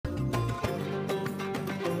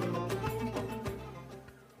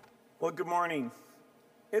Well, good morning.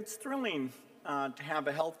 It's thrilling to have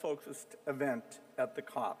a health-focused event at the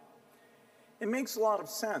COP. It makes a lot of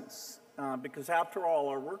sense because, after all,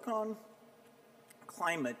 our work on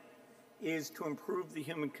climate is to improve the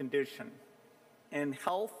human condition. And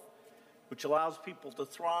health, which allows people to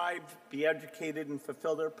thrive, be educated, and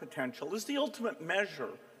fulfill their potential, is the ultimate measure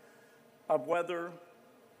of whether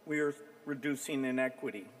we are reducing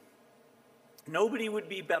inequity. Nobody would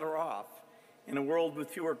be better off in a world with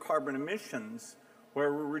fewer carbon emissions,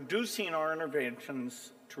 where we're reducing our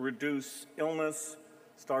interventions to reduce illness,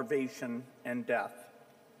 starvation, and death.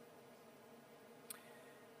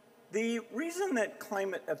 The reason that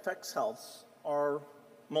climate affects health are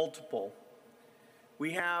multiple.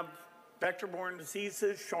 We have vector-borne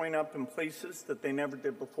diseases showing up in places that they never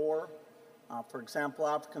did before. For example,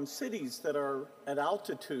 African cities that are at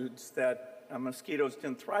altitudes that mosquitoes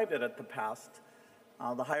didn't thrive at the past.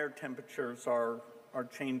 The higher temperatures are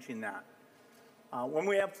changing that. When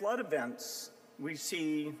we have flood events, we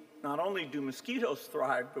see not only do mosquitoes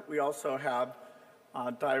thrive, but we also have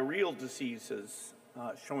diarrheal diseases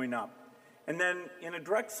showing up. And then in a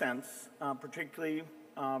direct sense, particularly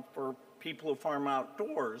for people who farm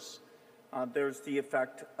outdoors, there's the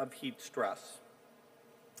effect of heat stress.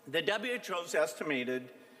 The WHO has estimated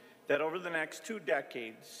that over the next 2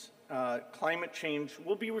 decades, climate change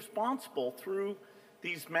will be responsible through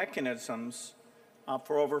these mechanisms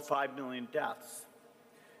for over 5 million deaths.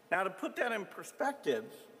 Now, to put that in perspective,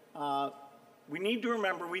 we need to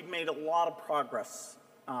remember we've made a lot of progress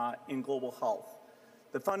in global health.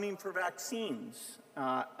 The funding for vaccines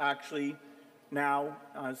actually now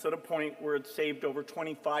is at a point where it's saved over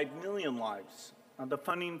 25 million lives. The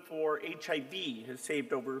funding for HIV has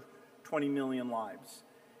saved over 20 million lives.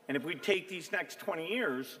 And if we take these next 20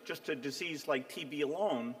 years, just a disease like TB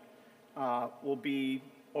alone will be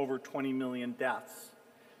over 20 million deaths.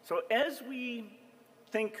 So as we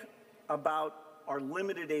think about our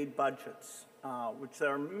limited aid budgets, which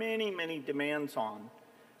there are many, many demands on,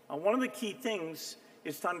 one of the key things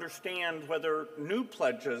is to understand whether new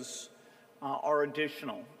pledges are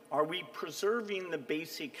additional. Are we preserving the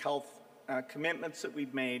basic health commitments that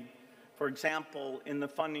we've made, for example, in the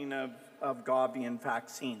funding of Gavi and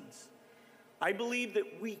vaccines? I believe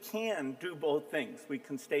that we can do both things. We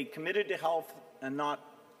can stay committed to health and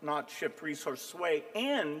not shift resources away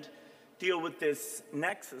and deal with this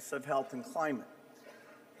nexus of health and climate.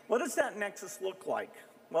 What does that nexus look like?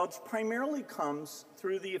 Well, it primarily comes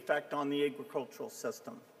through the effect on the agricultural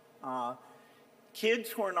system.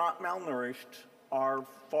 Kids who are not malnourished are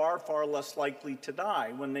far, far less likely to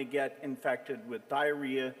die when they get infected with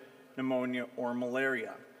diarrhea, pneumonia, or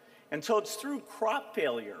malaria. And so it's through crop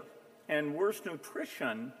failure and worse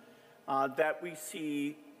nutrition that we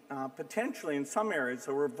see potentially in some areas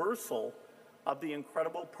a reversal of the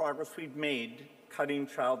incredible progress we've made cutting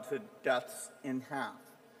childhood deaths in half.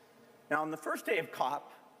 Now, on the first day of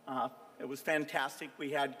COP, it was fantastic.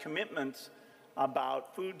 We had commitments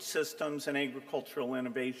about food systems and agricultural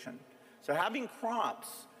innovation. So having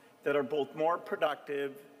crops that are both more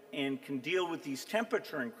productive and can deal with these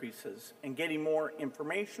temperature increases and getting more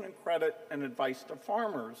information and credit and advice to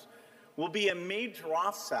farmers will be a major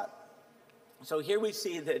offset. So here we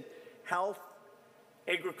see that health,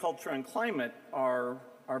 agriculture, and climate are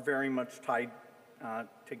very much tied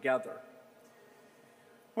together.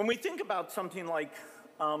 When we think about something like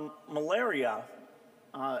malaria,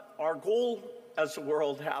 our goal as a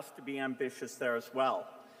world has to be ambitious there as well.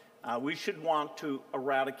 We should want to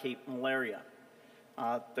eradicate malaria.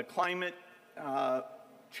 The climate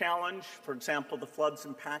challenge, for example, the floods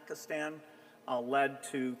in Pakistan led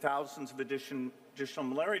to thousands of additional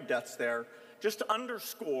malaria deaths there, just to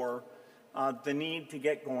underscore the need to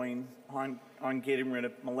get going on getting rid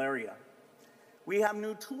of malaria. We have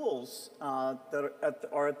new tools that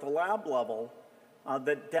are at the lab level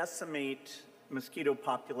that decimate mosquito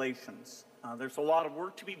populations. There's a lot of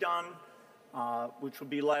work to be done, which will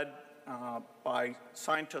be led by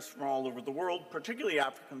scientists from all over the world, particularly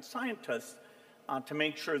African scientists, to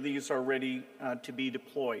make sure these are ready to be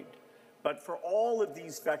deployed. But for all of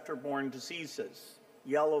these vector-borne diseases,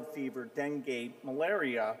 yellow fever, dengue,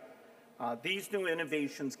 malaria, these new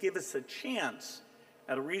innovations give us a chance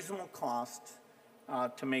at a reasonable cost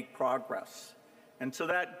to make progress. And so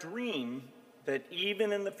that dream that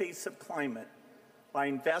even in the face of climate, by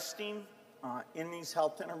investing in these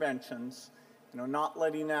health interventions, not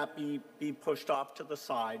letting that be pushed off to the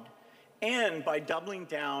side, and by doubling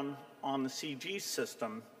down on the CG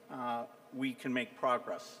system, we can make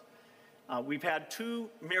progress. We've had 2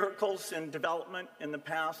 miracles in development in the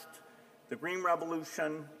past, the Green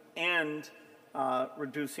Revolution and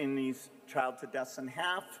reducing these childhood deaths in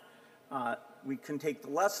half. we can take the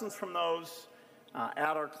lessons from those,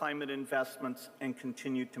 add our climate investments, and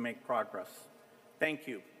continue to make progress. Thank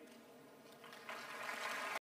you.